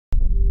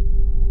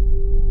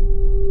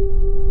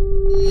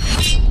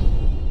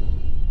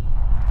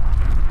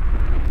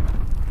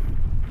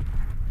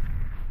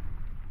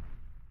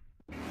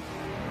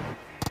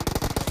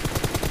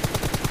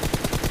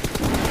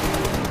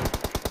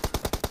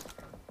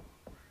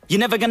You're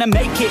never gonna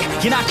make it,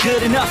 you're not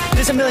good enough.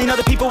 There's a million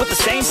other people with the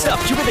same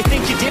stuff. You really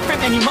think you're different?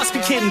 Man, you must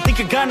be kidding.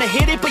 Think you're gonna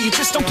hit it, but you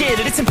just don't get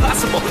it. It's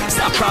impossible, it's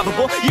not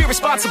probable, you're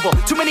irresponsible.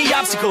 Too many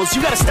obstacles,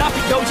 you gotta stop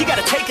it, yo. You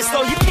gotta take it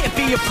slow, you can't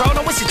be a pro.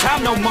 Don't waste your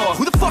time no more.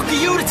 Who the fuck are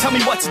you to tell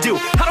me what to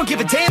do? I don't give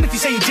a damn if you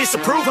say you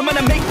disapprove. I'm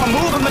gonna make my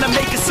move, I'm gonna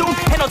make it soon.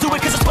 And I'll do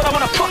it cause it's what I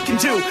wanna fucking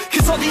do.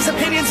 Cause all these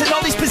opinions and all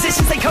these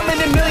positions, they come in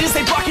millions,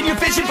 they blocking your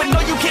vision. But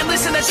no, you can't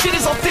listen, that shit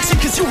is all fiction.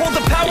 Cause you hold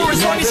the power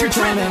as long as you're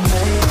dreaming.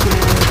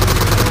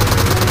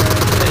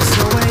 There's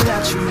no way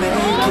that you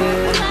make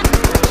it.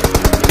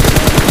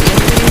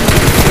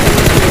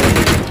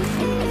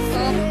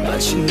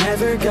 But you're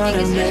never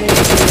gonna make it.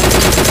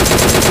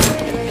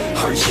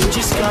 Aren't you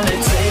just gonna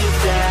take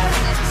that?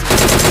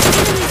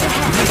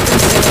 Make them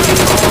take it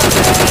all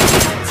back.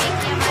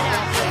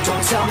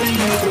 Don't tell me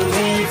you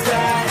believe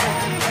that.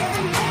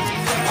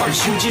 Aren't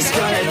you just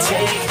gonna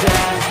take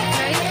that?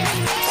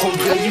 Or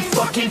will you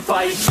fucking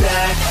fight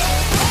back?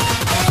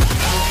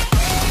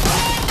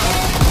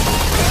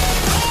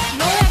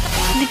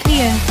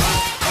 Clear.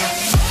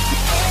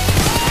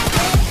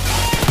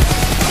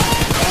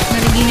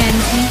 Lagi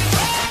nanti.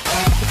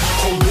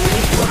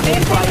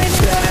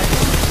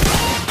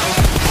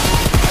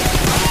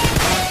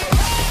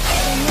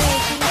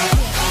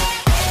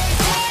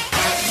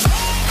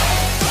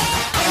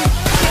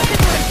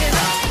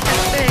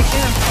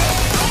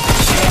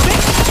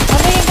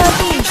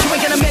 You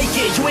ain't gonna make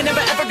it. You ain't never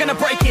ever gonna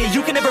break it.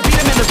 You can never beat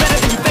them and they're better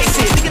than you face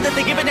it. Thinking that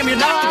they give a damn, you're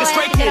not like a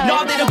straight kid.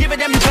 No, they don't give a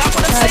damn, you got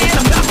what I'm saying.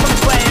 I'm not from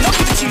the plan.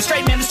 You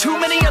straight, man, there's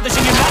too many others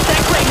and you're not that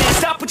great, man.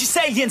 Stop what you're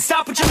saying,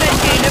 stop what you're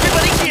making.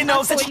 Everybody here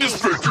knows that you're just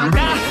faking.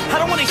 Nah, I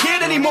don't wanna hear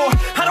it anymore.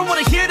 I don't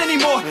wanna hear it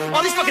anymore.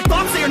 All these fucking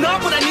thoughts, they are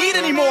not what I need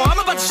anymore.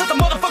 I'm about to shut the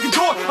motherfucking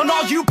door on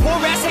all you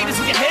poor ass haters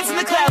with your heads in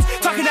the clouds,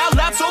 talking out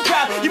loud so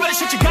proud. You better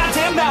shut your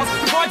goddamn mouth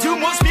before I do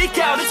more speak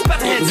out. It's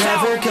about to head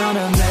south. You're never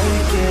gonna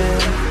make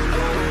it.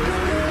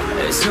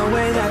 There's no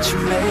way that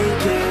you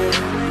make it.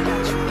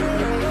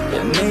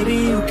 Yeah, maybe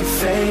you can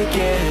fake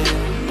it,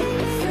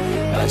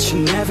 but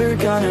you're never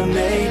gonna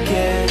make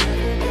it.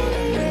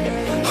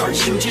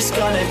 Aren't you just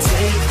gonna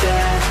take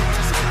that?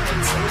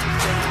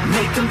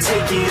 Make them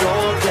take it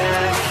all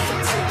back.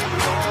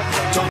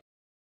 Don't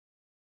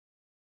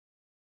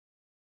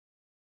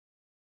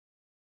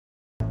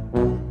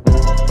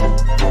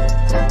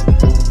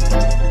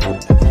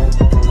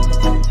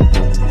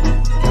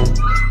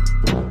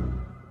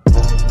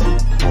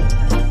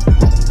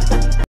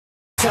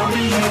tell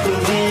me you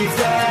believe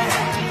that.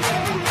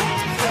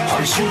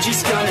 Aren't you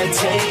just gonna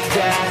take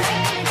that?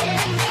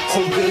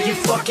 Or will you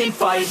fucking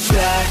fight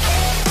back?